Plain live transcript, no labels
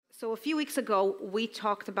So a few weeks ago, we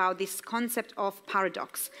talked about this concept of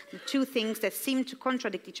paradox. The two things that seem to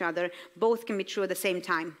contradict each other, both can be true at the same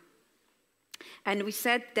time. And we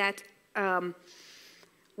said that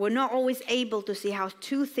we're not always able to see how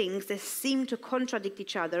two things that seem to contradict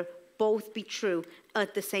each other both be true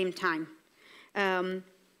at the same time.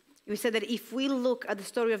 We said that if we look at the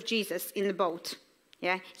story of Jesus in the boat,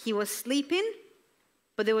 he was sleeping,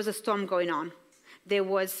 but there was a storm going on. There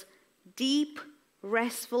was deep,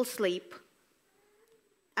 restful sleep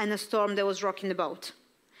and a storm that was rocking the boat.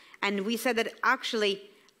 And we said that actually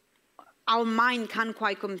our mind can't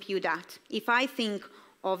quite compute that. If I think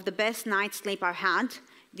of the best night's sleep I've had,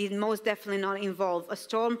 it did most definitely not involve a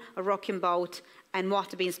storm, a rocking boat, and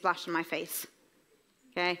water being splashed on my face.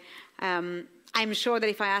 Okay? I'm sure that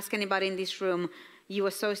if I ask anybody in this room, you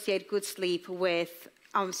associate good sleep with,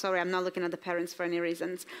 I'm sorry, I'm not looking at the parents for any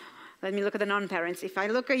reasons. Let me look at the non-parents. If I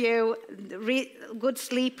look at you, good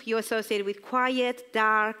sleep you associate with quiet,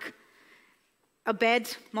 dark, a bed,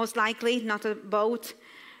 most likely, not a boat.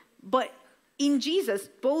 But in Jesus,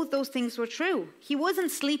 both those things were true. He wasn't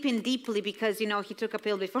sleeping deeply because, he took a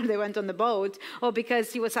pill before they went on the boat, or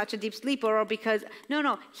because he was such a deep sleeper, or because,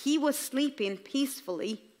 no, he was sleeping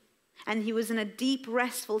peacefully, and he was in a deep,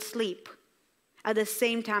 restful sleep at the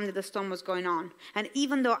same time that the storm was going on. And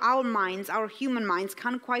even though our minds, our human minds,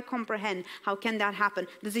 can't quite comprehend how can that happen,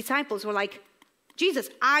 the disciples were like, Jesus,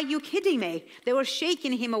 are you kidding me? They were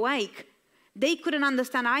shaking him awake. They couldn't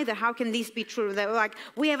understand either. How can this be true? They were like,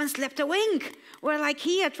 we haven't slept a wink. We're like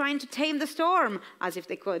here trying to tame the storm, as if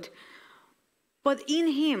they could. But in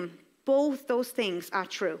him, both those things are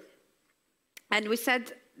true. And we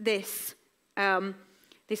said this.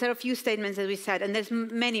 These are a few statements that we said, and there's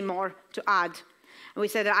many more to add. And we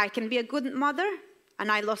said that I can be a good mother, and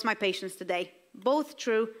I lost my patience today. Both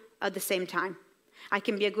true at the same time. I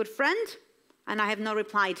can be a good friend, and I have not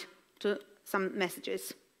replied to some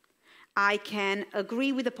messages. I can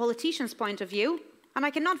agree with the politician's point of view, and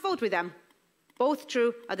I cannot vote with them. Both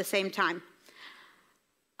true at the same time.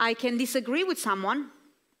 I can disagree with someone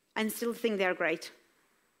and still think they're great.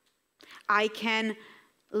 I can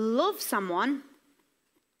love someone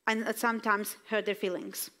and sometimes hurt their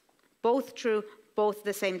feelings. Both true, both at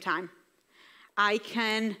the same time. I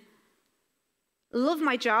can love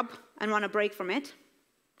my job and want a break from it.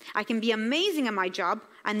 I can be amazing at my job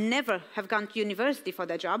and never have gone to university for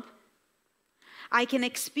that job. I can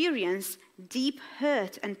experience deep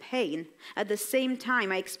hurt and pain at the same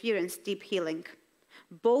time I experience deep healing.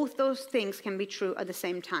 Both those things can be true at the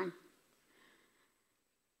same time.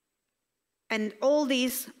 And all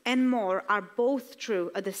these and more are both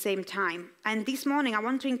true at the same time. And this morning, I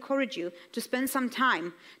want to encourage you to spend some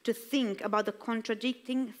time to think about the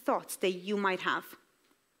contradicting thoughts that you might have.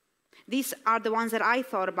 These are the ones that I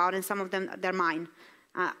thought about, and some of them, they're mine.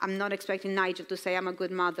 I'm not expecting Nigel to say I'm a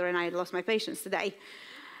good mother and I lost my patience today.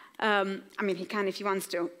 He can if he wants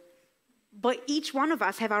to. But each one of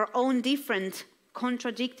us have our own different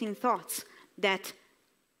contradicting thoughts that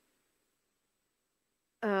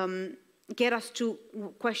get us to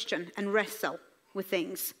question and wrestle with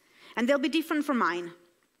things. And they'll be different from mine.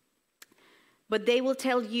 But they will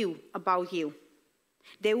tell you about you.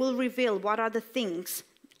 They will reveal what are the things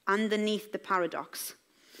underneath the paradox.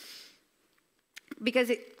 Because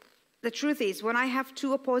the truth is, when I have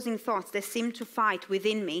two opposing thoughts that seem to fight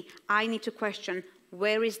within me, I need to question,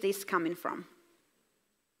 where is this coming from?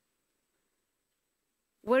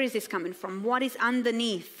 Where is this coming from? What is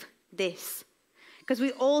underneath this? Because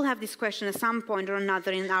we all have this question at some point or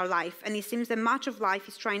another in our life, and it seems that much of life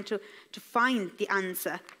is trying to find the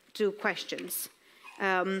answer to questions.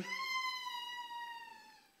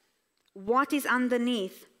 What is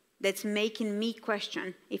underneath that's making me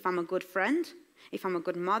question if I'm a good friend, if I'm a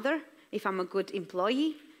good mother, if I'm a good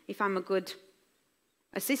employee, if I'm a good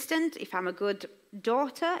assistant, if I'm a good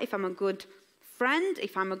daughter, if I'm a good friend,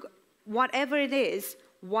 if I'm whatever it is,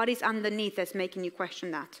 what is underneath that's making you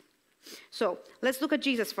question that? So let's look at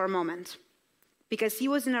Jesus for a moment, because he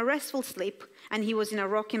was in a restful sleep and he was in a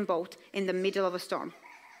rocking boat in the middle of a storm.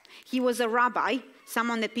 He was a rabbi,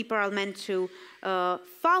 someone that people are meant to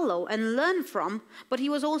follow and learn from, but he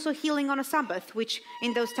was also healing on a Sabbath, which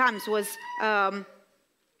in those times was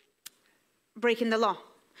breaking the law.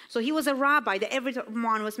 So he was a rabbi that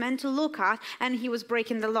everyone was meant to look at, and he was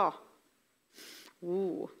breaking the law.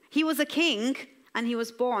 Ooh. He was a king, and he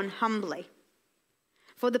was born humbly.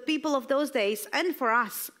 For the people of those days, and for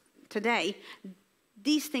us today,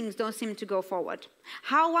 these things don't seem to go forward.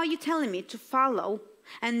 How are you telling me to follow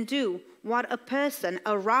and do what a person,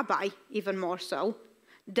 a rabbi even more so,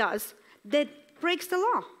 does that breaks the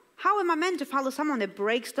law? How am I meant to follow someone that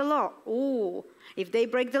breaks the law? Oh, if they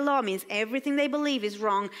break the law, it means everything they believe is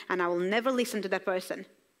wrong, and I will never listen to that person.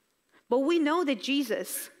 But we know that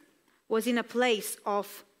Jesus was in a place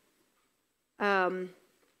of,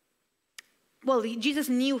 Jesus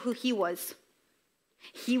knew who he was.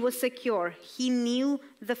 He was secure. He knew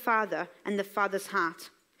the Father and the Father's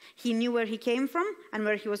heart. He knew where he came from and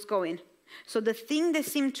where he was going. So the thing that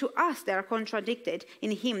seemed to us that are contradicted,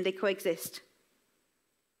 in him they coexist.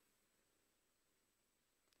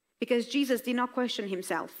 Because Jesus did not question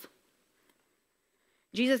himself.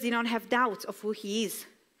 Jesus did not have doubts of who he is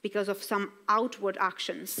because of some outward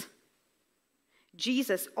actions.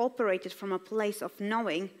 Jesus operated from a place of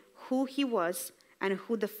knowing who he was and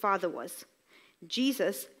who the Father was.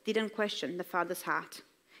 Jesus didn't question the Father's heart.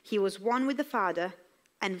 He was one with the Father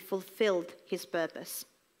and fulfilled his purpose.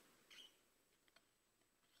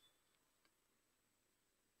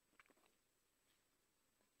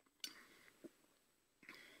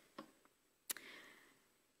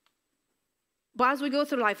 But as we go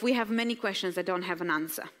through life, we have many questions that don't have an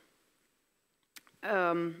answer.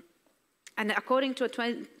 And according to a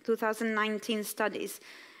 2019 studies,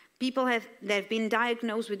 people that have been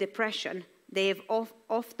diagnosed with depression, they have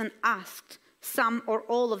often asked some or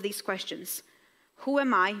all of these questions. Who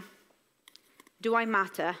am I? Do I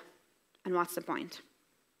matter? And what's the point?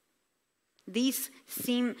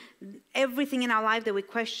 Everything in our life that we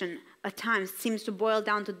question at times seems to boil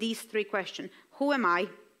down to these three questions. Who am I?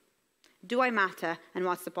 Do I matter? And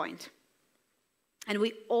what's the point? And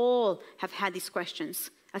we all have had these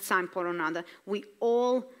questions at some point or another.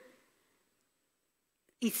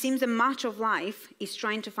 It seems that much of life is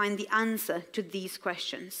trying to find the answer to these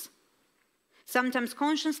questions. Sometimes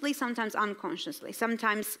consciously, sometimes unconsciously.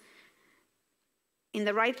 Sometimes in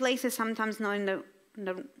the right places, sometimes not in the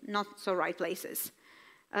not so right places.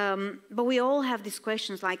 But we all have these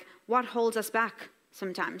questions like, what holds us back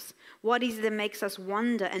sometimes? What is it that makes us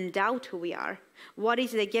wonder and doubt who we are? What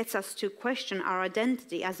is it that gets us to question our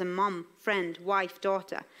identity as a mom, friend, wife,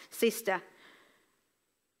 daughter, sister?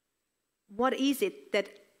 What is it that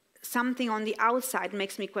something on the outside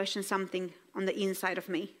makes me question something on the inside of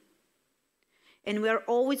me? And we're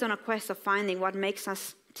always on a quest of finding what makes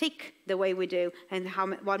us tick the way we do, and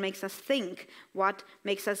what makes us think, what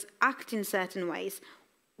makes us act in certain ways.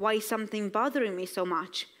 Why is something bothering me so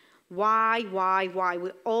much? Why?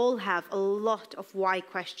 We all have a lot of why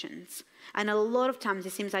questions. And a lot of times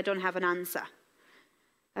it seems I don't have an answer,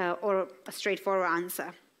 or a straightforward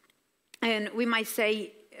answer. And we might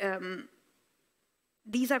say,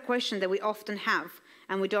 these are questions that we often have,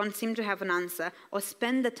 and we don't seem to have an answer, or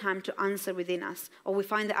spend the time to answer within us, or we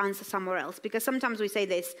find the answer somewhere else. Because sometimes we say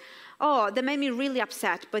this, oh, that made me really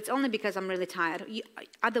upset, but it's only because I'm really tired.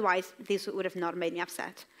 Otherwise, this would have not made me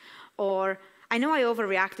upset. Or, I know I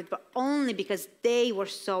overreacted, but only because they were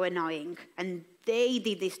so annoying, and they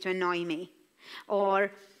did this to annoy me.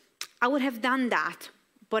 Or, I would have done that,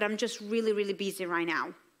 but I'm just really, really busy right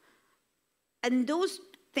now. And those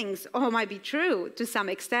things all might be true to some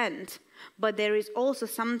extent, but there is also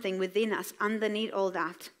something within us underneath all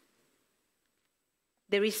that.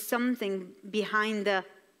 There is something behind the,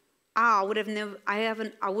 I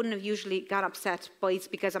wouldn't have usually got upset, but it's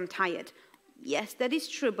because I'm tired. Yes, that is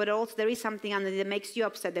true, but also there is something underneath that makes you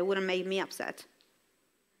upset that wouldn't make me upset.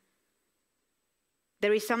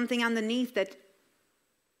 There is something underneath that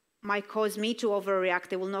might cause me to overreact,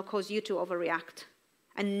 that will not cause you to overreact,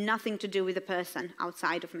 and nothing to do with the person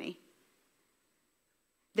outside of me.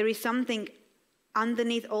 There is something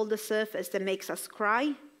underneath all the surface that makes us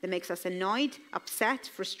cry, that makes us annoyed, upset,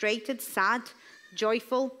 frustrated, sad,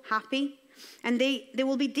 joyful, happy. And they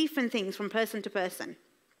will be different things from person to person.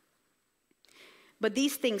 But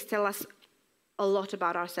these things tell us a lot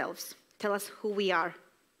about ourselves, tell us who we are.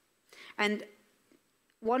 And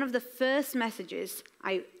one of the first messages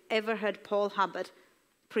I ever heard Paul Hubbard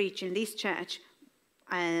preach in this church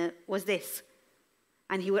was this.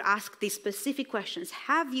 And he would ask these specific questions.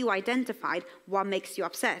 Have you identified what makes you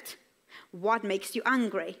upset? What makes you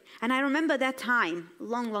angry? And I remember that time,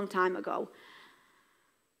 long time ago.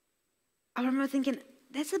 I remember thinking,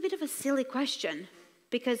 that's a bit of a silly question,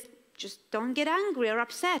 because just don't get angry or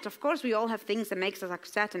upset. Of course, we all have things that makes us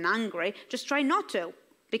upset and angry. Just try not to,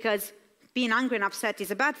 because being angry and upset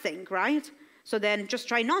is a bad thing, right? So then just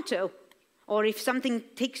try not to. Or if something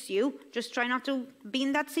ticks you, just try not to be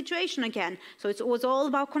in that situation again. So it was all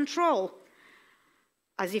about control,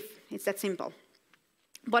 as if it's that simple.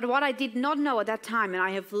 But what I did not know at that time, and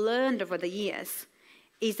I have learned over the years,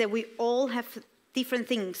 is that we all have different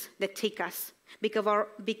things that tick us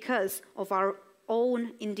because of our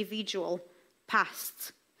own individual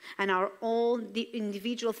pasts. and are all the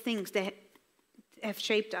individual things that have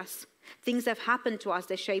shaped us. Things that have happened to us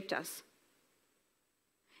that shaped us.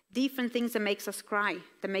 Different things that makes us cry,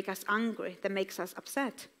 that make us angry, that makes us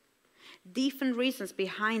upset. Different reasons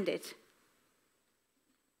behind it.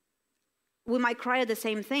 We might cry at the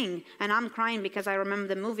same thing, and I'm crying because I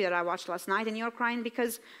remember the movie that I watched last night, and you're crying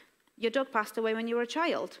because your dog passed away when you were a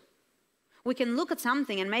child. We can look at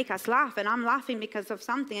something and make us laugh, and I'm laughing because of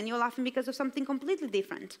something, and you're laughing because of something completely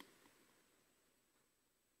different.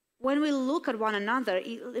 When we look at one another,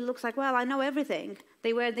 it looks like, well, I know everything.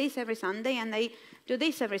 They wear this every Sunday, and they do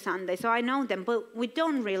this every Sunday, so I know them. But we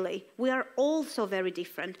don't really. We are all so very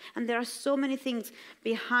different, and there are so many things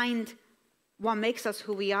behind what makes us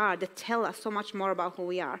who we are that tell us so much more about who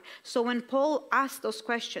we are. So when Paul asked those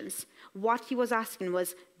questions, what he was asking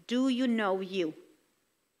was, do you know you?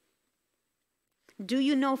 Do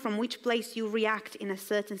you know from which place you react in a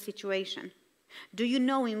certain situation? Do you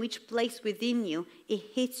know in which place within you it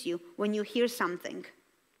hits you when you hear something?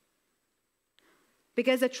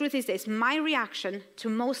 Because the truth is this, my reaction to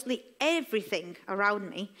mostly everything around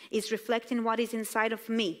me is reflecting what is inside of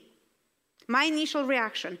me. My initial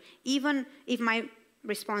reaction, even if my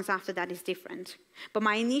response after that is different, but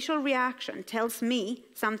my initial reaction tells me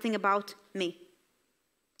something about me.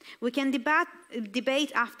 We can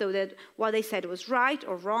debate after that what they said was right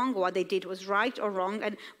or wrong, or what they did was right or wrong,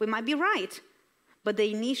 and we might be right. But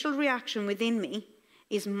the initial reaction within me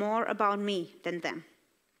is more about me than them.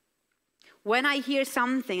 When I hear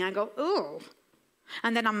something, I go, oh.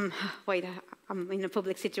 And then I'm in a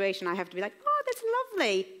public situation, I have to be like, oh, that's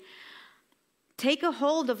lovely. Take a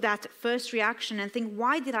hold of that first reaction and think,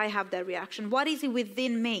 why did I have that reaction? What is it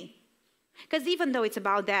within me? Because even though it's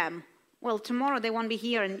about them, well, tomorrow they won't be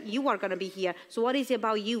here and you are going to be here. So what is it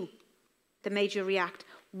about you that made you react?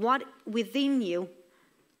 What within you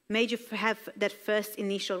made you have that first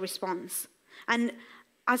initial response? And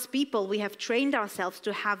as people, we have trained ourselves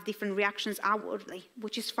to have different reactions outwardly,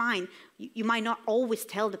 which is fine. You might not always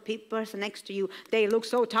tell the person next to you, they look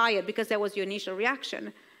so tired, because that was your initial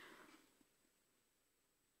reaction.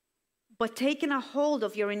 But taking a hold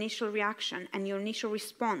of your initial reaction and your initial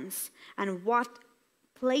response and what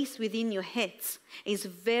place within you hits is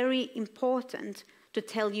very important to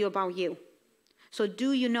tell you about you. So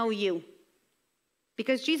do you know you?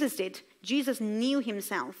 Because Jesus did. Jesus knew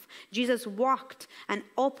himself. Jesus walked and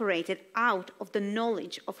operated out of the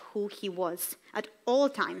knowledge of who he was at all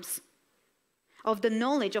times, of the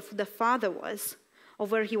knowledge of who the Father was,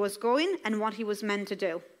 of where he was going and what he was meant to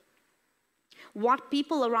do. What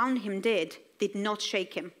people around him did not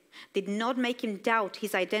shake him, did not make him doubt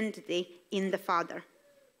his identity in the Father.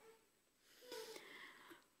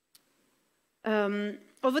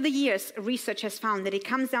 Over the years, research has found that it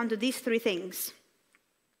comes down to these three things: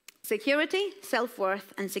 security,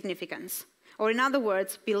 self-worth, and significance. Or in other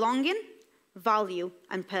words, belonging, value,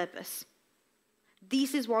 and purpose.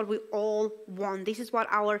 This is what we all want. This is what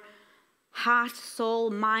our heart,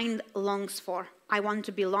 soul, mind longs for. I want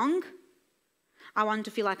to belong. I want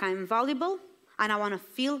to feel like I'm valuable. And I want to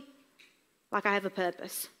feel like I have a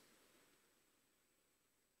purpose.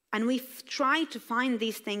 And we've tried to find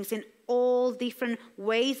these things in all different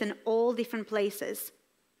ways and all different places.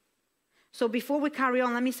 So before we carry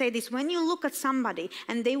on, let me say this. When you look at somebody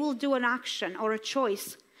and they will do an action or a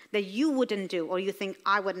choice that you wouldn't do, or you think,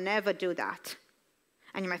 I would never do that.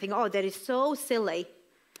 And you might think, oh, that is so silly.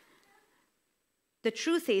 The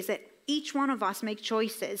truth is that each one of us make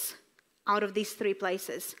choices out of these three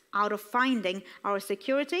places, out of finding our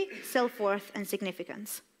security, self-worth, and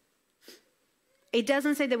significance. It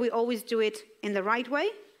doesn't say that we always do it in the right way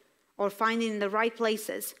or find it in the right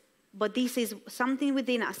places, but this is something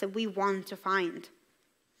within us that we want to find.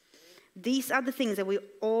 These are the things that we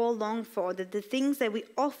all long for, the things that we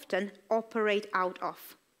often operate out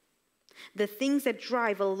of, the things that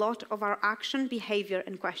drive a lot of our action, behavior,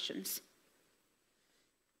 and questions.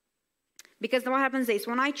 Because what happens is,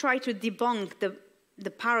 when I try to debunk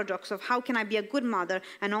the paradox of how can I be a good mother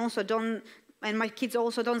and my kids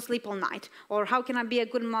also don't sleep all night, or how can I be a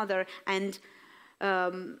good mother and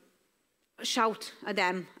shout at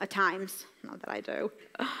them at times, not that I do.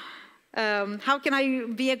 How can I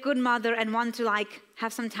be a good mother and want to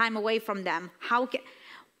have some time away from them?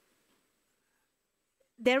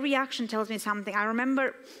 Their reaction tells me something. I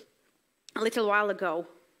remember a little while ago,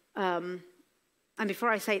 and before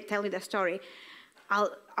I tell you the story, I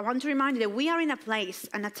want to remind you that we are in a place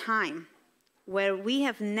and a time where we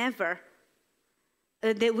have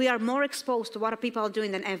that we are more exposed to what people are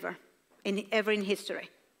doing than ever in history.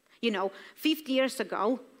 50 years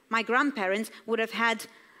ago, my grandparents would have had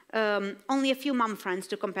only a few mom friends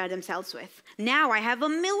to compare themselves with. Now I have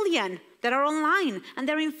 1 million that are online, and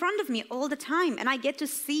they're in front of me all the time, and I get to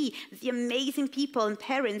see the amazing people and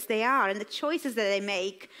parents they are, and the choices that they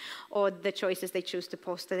make, or the choices they choose to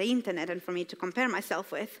post to the internet and for me to compare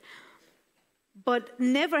myself with. But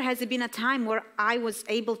never has it been a time where I was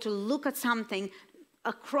able to look at something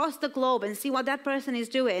across the globe and see what that person is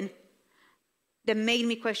doing that made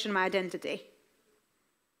me question my identity.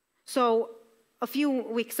 So a few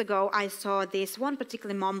weeks ago, I saw this one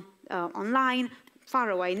particular mom online, far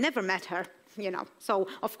away, never met her, you know. So,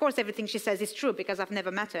 of course, everything she says is true because I've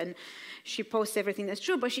never met her. And she posts everything that's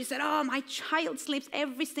true. But she said, oh, my child sleeps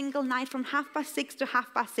every single night from 6:30 to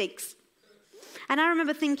 6:30. And I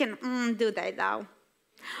remember thinking, do they though?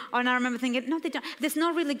 And I remember thinking, no, they don't. That's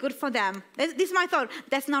not really good for them. This is my thought.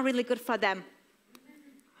 That's not really good for them.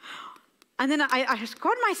 And then I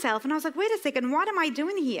caught myself and I was like, wait a second, what am I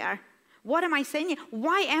doing here? What am I saying here?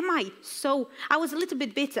 Why am I so, I was a little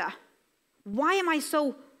bit bitter. Why am I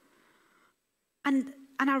so, and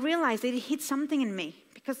I realized it hit something in me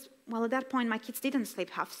because, well, at that point, my kids didn't sleep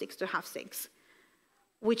 6:30 to 6:30.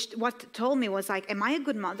 Which, what told me was like, am I a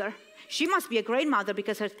good mother? She must be a great mother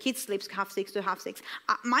because her kids sleeps 6:30 to 6:30.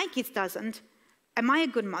 My kids doesn't. Am I a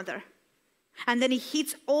good mother? And then it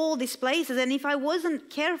hits all these places, and if I wasn't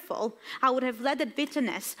careful, I would have let that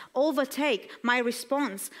bitterness overtake my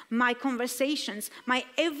response, my conversations, my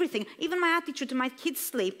everything, even my attitude to my kids'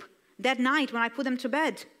 sleep that night when I put them to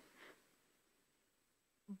bed.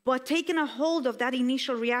 But taking a hold of that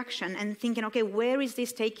initial reaction and thinking, okay, where is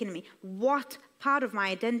this taking me? What part of my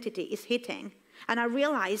identity is hitting? And I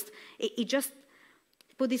realized it just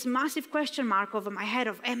put this massive question mark over my head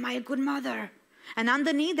of, am I a good mother? And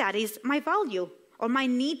underneath that is my value, or my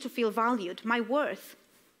need to feel valued, my worth.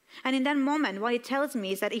 And in that moment, what it tells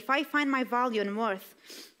me is that if I find my value and worth,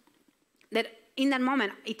 that in that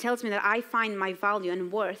moment, it tells me that I find my value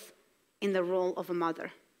and worth in the role of a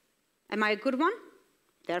mother. Am I a good one?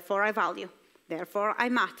 Therefore, I value. Therefore, I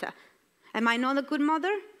matter. Am I not a good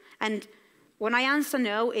mother? And when I answer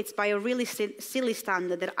no, it's by a really silly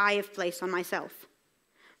standard that I have placed on myself.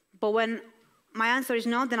 But when my answer is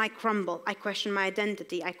no, then I crumble. I question my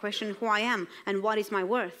identity. I question who I am and what is my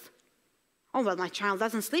worth. Oh, well, my child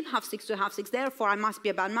doesn't sleep 6:30 to 6:30, therefore I must be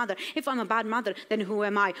a bad mother. If I'm a bad mother, then who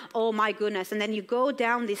am I? Oh, my goodness. And then you go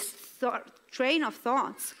down this train of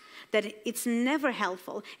thoughts that it's never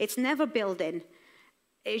helpful. It's never building.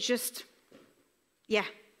 It's just, yeah,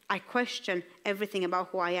 I question everything about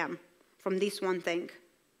who I am from this one thing.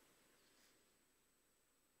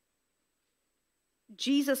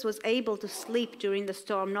 Jesus was able to sleep during the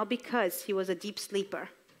storm, not because he was a deep sleeper,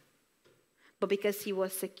 but because he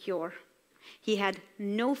was secure. He had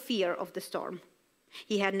no fear of the storm.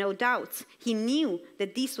 He had no doubts. He knew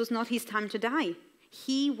that this was not his time to die.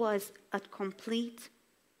 He was at complete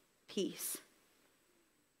peace.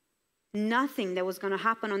 Nothing that was going to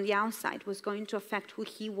happen on the outside was going to affect who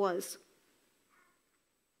he was.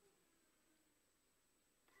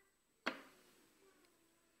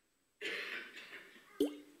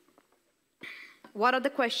 What are the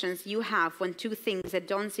questions you have when two things that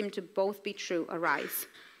don't seem to both be true arise?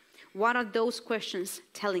 What are those questions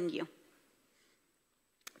telling you?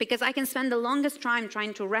 Because I can spend the longest time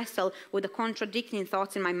trying to wrestle with the contradicting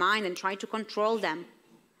thoughts in my mind and try to control them.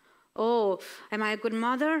 Oh, am I a good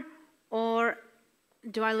mother? Or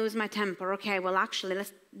do I lose my temper? Okay, well, actually,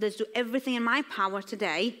 let's do everything in my power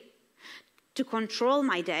today to control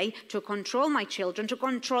my day, to control my children, to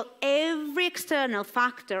control every external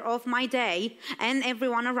factor of my day and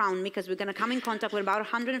everyone around me, because we're going to come in contact with about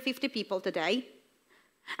 150 people today.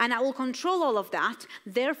 And I will control all of that.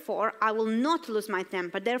 Therefore, I will not lose my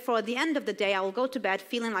temper. Therefore, at the end of the day, I will go to bed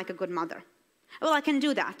feeling like a good mother. Well, I can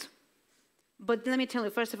do that. But let me tell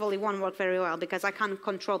you, first of all, it won't work very well because I can't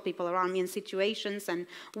control people around me in situations and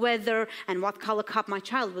weather and what color cup my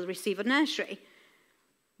child will receive at nursery.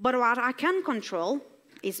 But what I can control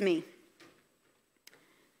is me.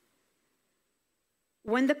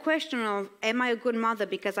 When the question of, am I a good mother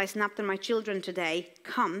because I snapped at my children today,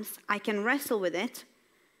 comes, I can wrestle with it.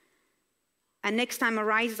 And next time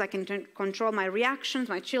arises, I can control my reactions,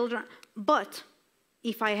 my children. But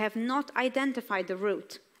if I have not identified the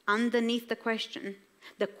root underneath the question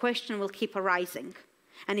will keep arising.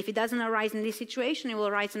 And if it doesn't arise in this situation, it will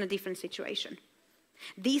arise in a different situation.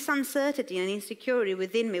 This uncertainty and insecurity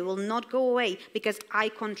within me will not go away because I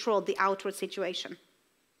control the outward situation.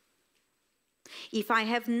 If I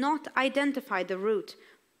have not identified the root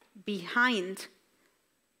behind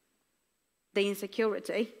the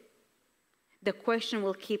insecurity, the question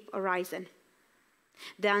will keep arising.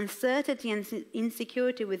 The uncertainty and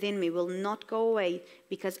insecurity within me will not go away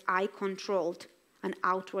because I controlled an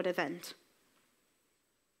outward event.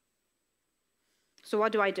 So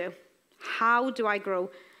what do I do? How do I grow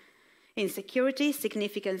in security,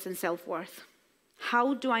 significance, and self-worth?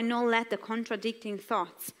 How do I not let the contradicting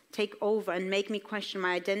thoughts take over and make me question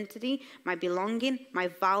my identity, my belonging, my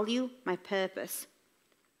value, my purpose?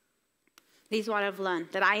 This is what I've learned,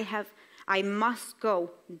 that I must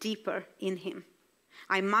go deeper in Him.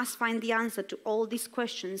 I must find the answer to all these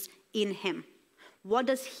questions in Him. What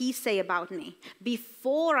does He say about me?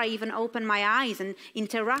 Before I even open my eyes and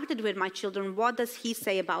interacted with my children, what does He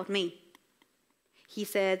say about me? He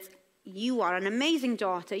says, you are an amazing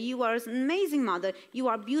daughter, you are an amazing mother, you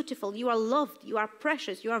are beautiful, you are loved, you are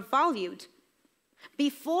precious, you are valued.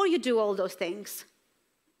 Before you do all those things,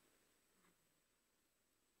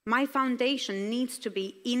 my foundation needs to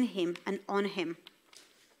be in Him and on Him.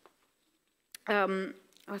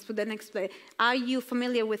 Let's put the next play. Are you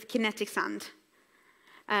familiar with kinetic sand?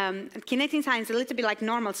 Kinetic sand is a little bit like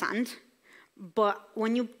normal sand, but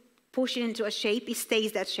when you push it into a shape, it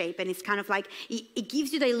stays that shape, and it's kind of like, it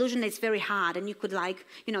gives you the illusion that it's very hard, and you could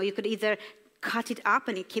you could either cut it up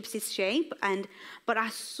and it keeps its shape, but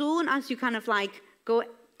as soon as you kind of like go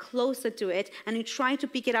closer to it and you try to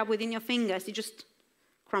pick it up within your fingers, it just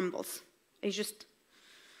crumbles. It just,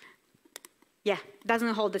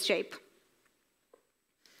 doesn't hold the shape.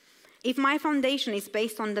 If my foundation is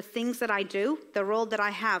based on the things that I do, the role that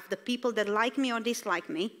I have, the people that like me or dislike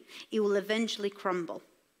me, it will eventually crumble.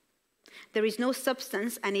 There is no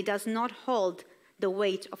substance, and it does not hold the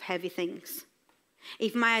weight of heavy things.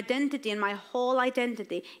 If my identity and my whole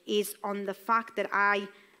identity is on the fact that I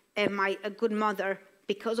am a good mother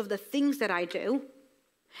because of the things that I do,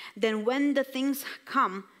 then when the things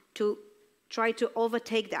come to try to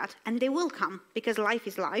overtake that, and they will come because life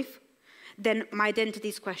is life, then my identity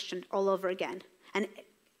is questioned all over again. And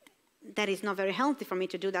that is not very healthy for me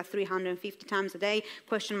to do that 350 times a day,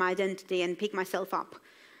 question my identity and pick myself up.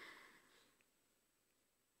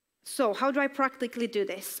 So how do I practically do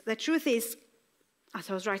this? The truth is, as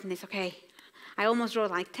I was writing this, I almost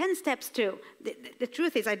wrote like 10 steps too. The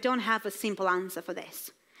truth is I don't have a simple answer for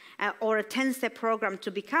this, or a 10-step program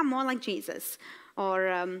to become more like Jesus,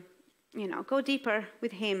 or go deeper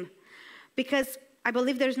with Him, because I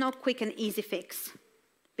believe there's no quick and easy fix,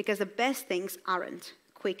 because the best things aren't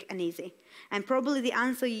quick and easy. And probably the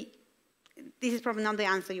answer, this is probably not the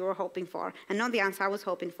answer you were hoping for, and not the answer I was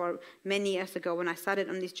hoping for many years ago when I started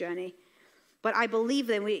on this journey. But I believe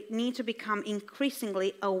that we need to become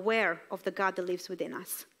increasingly aware of the God that lives within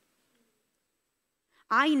us.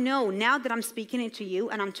 I know now that I'm speaking it to you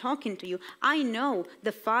and I'm talking to you, I know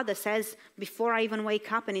the Father says before I even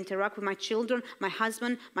wake up and interact with my children, my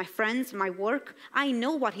husband, my friends, my work, I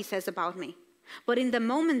know what He says about me. But in the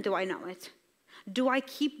moment, do I know it? Do I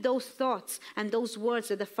keep those thoughts and those words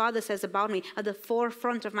that the Father says about me at the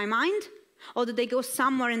forefront of my mind? Or do they go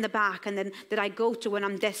somewhere in the back and then that I go to when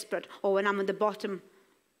I'm desperate or when I'm at the bottom?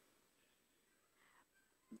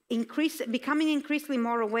 Becoming increasingly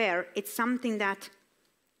more aware, it's something that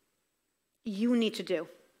you need to do,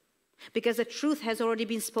 because the truth has already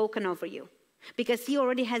been spoken over you, because He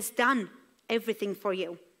already has done everything for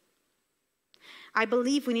you. I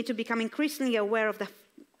believe we need to become increasingly aware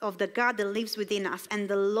of the God that lives within us and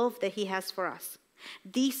the love that He has for us.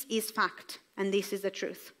 This is fact, and this is the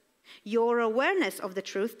truth. Your awareness of the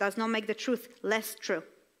truth does not make the truth less true.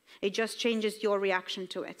 It just changes your reaction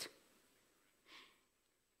to it.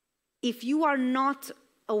 If you are not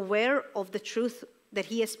aware of the truth that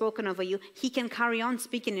He has spoken over you, He can carry on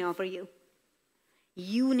speaking over you.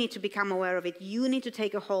 You need to become aware of it. You need to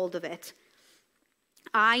take a hold of it.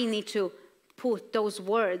 I need to put those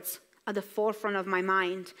words at the forefront of my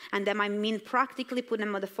mind. And then I mean practically put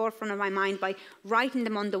them at the forefront of my mind by writing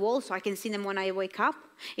them on the wall so I can see them when I wake up.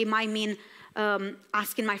 It might mean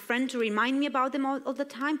asking my friend to remind me about them all the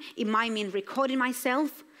time. It might mean recording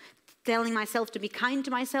myself, telling myself to be kind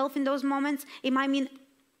to myself in those moments. It might mean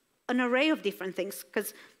an array of different things,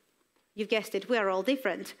 because you've guessed it, we are all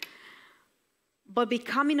different. But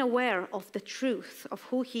becoming aware of the truth of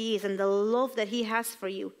who He is and the love that He has for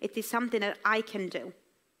you, it is something that I can do.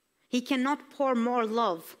 He cannot pour more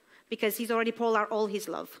love because He's already poured out all His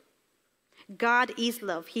love. God is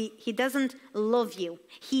love. He doesn't love you.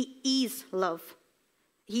 He is love.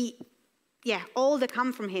 All that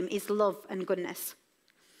comes from Him is love and goodness.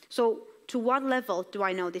 So to what level do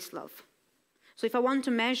I know this love? So if I want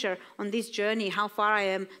to measure on this journey how far I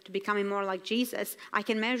am to becoming more like Jesus, I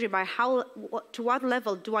can measure by to what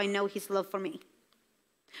level do I know His love for me?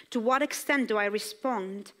 To what extent do I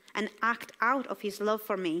respond and act out of His love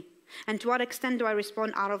for me And to what extent do I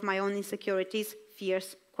respond out of my own insecurities,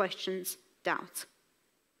 fears, questions, doubts?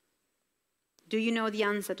 Do you know the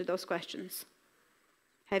answer to those questions?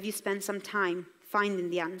 Have you spent some time finding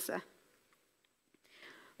the answer?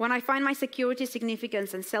 When I find my security,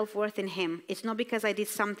 significance, and self-worth in Him, it's not because I did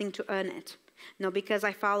something to earn it, not because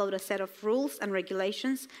I followed a set of rules and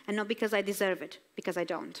regulations, and not because I deserve it, because I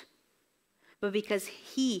don't, but because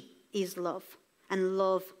He is love, and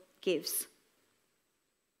love gives.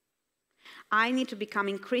 I need to become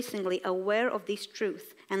increasingly aware of this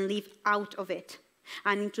truth and live out of it.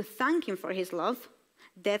 I need to thank Him for His love.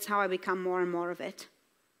 That's how I become more and more of it.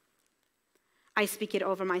 I speak it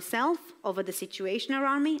over myself, over the situation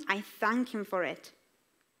around me. I thank Him for it.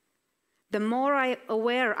 The more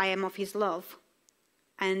aware I am of His love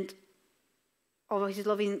and of His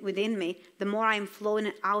love within me, the more I am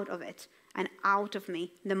flowing out of it and out of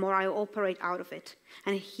me, the more I operate out of it.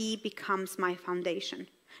 And He becomes my foundation.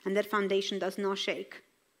 And that foundation does not shake.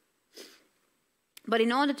 But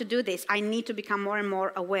in order to do this, I need to become more and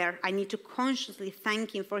more aware. I need to consciously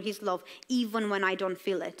thank Him for His love, even when I don't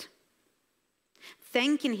feel it.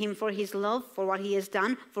 Thanking Him for His love, for what He has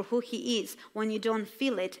done, for who He is, when you don't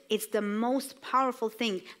feel it, it's the most powerful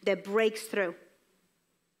thing that breaks through.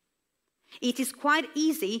 It is quite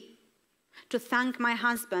easy to thank my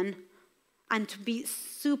husband and to be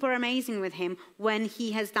super amazing with him when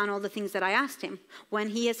he has done all the things that I asked him, when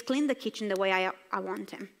he has cleaned the kitchen the way I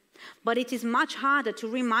want him. But it is much harder to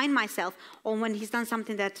remind myself or when he's done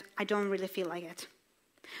something that I don't really feel like it.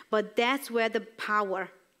 But that's where the power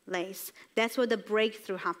lays. That's where the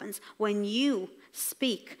breakthrough happens. When you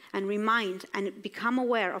speak and remind and become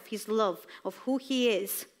aware of His love, of who He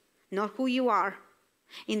is, not who you are,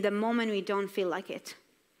 in the moment we don't feel like it.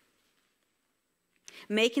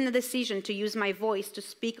 Making a decision to use my voice to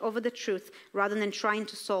speak over the truth rather than trying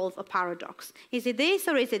to solve a paradox. Is it this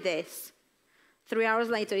or is it this? 3 hours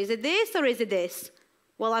later, is it this or is it this?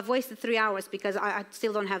 Well, I've wasted 3 hours because I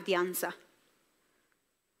still don't have the answer.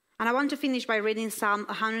 And I want to finish by reading Psalm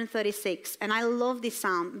 136. And I love this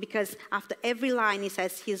psalm because after every line it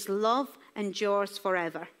says, His love endures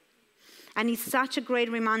forever. And it's such a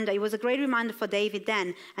great reminder. It was a great reminder for David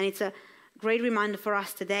then, and it's a great reminder for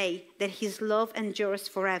us today that His love endures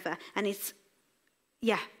forever. And it's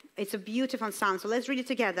a beautiful psalm. So let's read it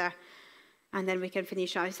together. And then we can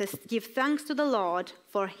finish out. It says, Give thanks to the Lord,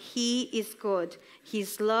 for He is good.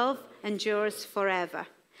 His love endures forever.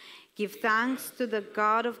 Give thanks to the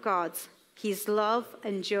God of gods. His love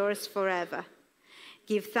endures forever.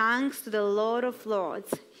 Give thanks to the Lord of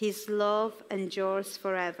lords. His love endures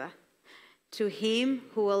forever. To Him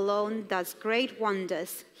who alone does great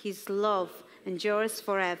wonders, His love endures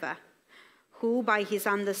forever. Who by His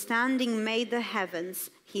understanding made the heavens,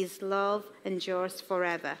 His love endures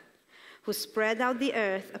forever. Who spread out the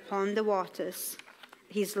earth upon the waters,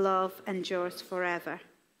 His love endures forever.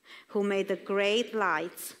 Who made the great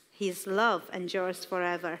lights, His love endures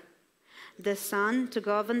forever. The sun to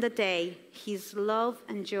govern the day, His love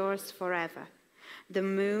endures forever. The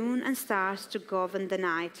moon and stars to govern the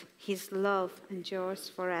night, His love endures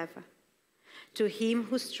forever. To Him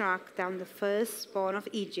who struck down the firstborn of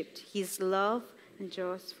Egypt, His love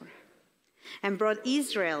endures forever. And brought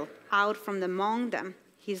Israel out from among them,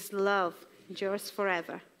 His love endures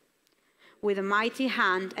forever. With a mighty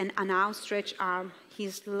hand and an outstretched arm,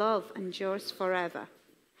 His love endures forever.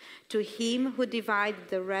 To Him who divided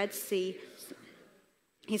the Red Sea,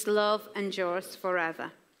 His love endures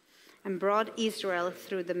forever. And brought Israel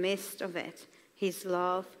through the midst of it, His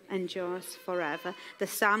love endures forever. The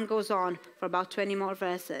psalm goes on for about 20 more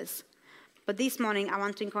verses. But this morning, I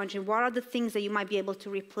want to encourage you, what are the things that you might be able to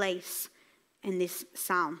replace in this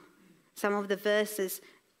psalm? Some of the verses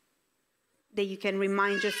that you can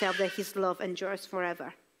remind yourself that His love endures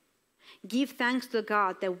forever. Give thanks to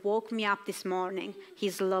God that woke me up this morning.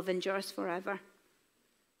 His love endures forever.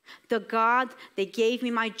 The God that gave me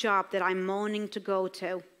my job that I'm mourning to go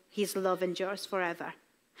to, His love endures forever.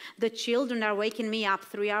 The children are waking me up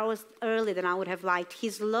 3 hours earlier than I would have liked.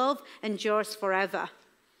 His love endures forever.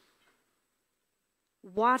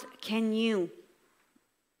 What can you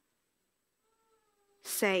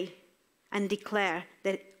say and declare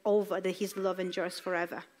that His love endures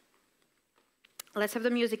forever? Let's have the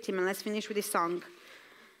music team and let's finish with this song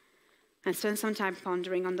and spend some time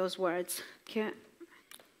pondering on those words. Okay.